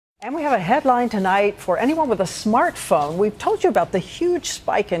And we have a headline tonight for anyone with a smartphone. We've told you about the huge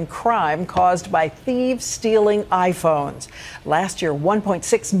spike in crime caused by thieves stealing iPhones. Last year,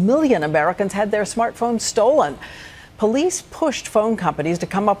 1.6 million Americans had their smartphones stolen. Police pushed phone companies to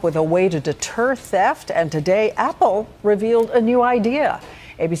come up with a way to deter theft, and today Apple revealed a new idea.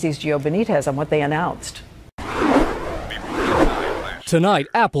 ABC's Gio Benitez on what they announced. Tonight,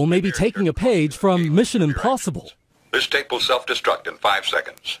 Apple may be taking a page from Mission Impossible. This tape will self-destruct in 5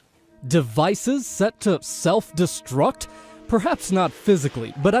 seconds. Devices set to self-destruct? Perhaps not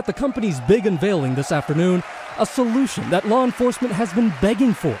physically, but at the company's big unveiling this afternoon, a solution that law enforcement has been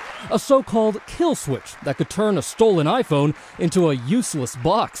begging for, a so-called kill switch that could turn a stolen iPhone into a useless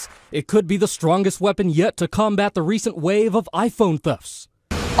box. It could be the strongest weapon yet to combat the recent wave of iPhone thefts.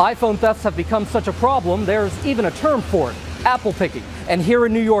 iPhone thefts have become such a problem, there's even a term for it, Apple picking. And here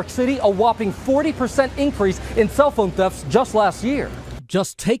in New York City, a whopping 40% increase in cell phone thefts just last year.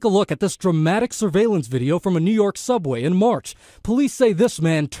 Just take a look at this dramatic surveillance video from a New York subway in March. Police say this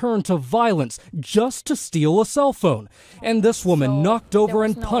man turned to violence just to steal a cell phone. And this woman knocked over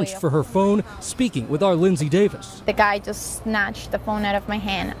and punched for her phone, speaking with our Lindsay Davis. The guy just snatched the phone out of my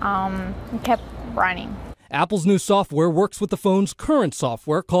hand and kept running. Apple's new software works with the phone's current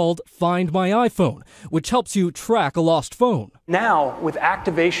software called Find My iPhone, which helps you track a lost phone. Now, with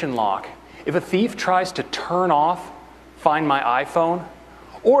activation lock, if a thief tries to turn off Find My iPhone,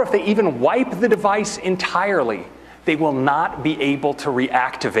 or if they even wipe the device entirely, they will not be able to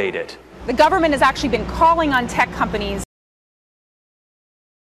reactivate it. The government has actually been calling on tech companies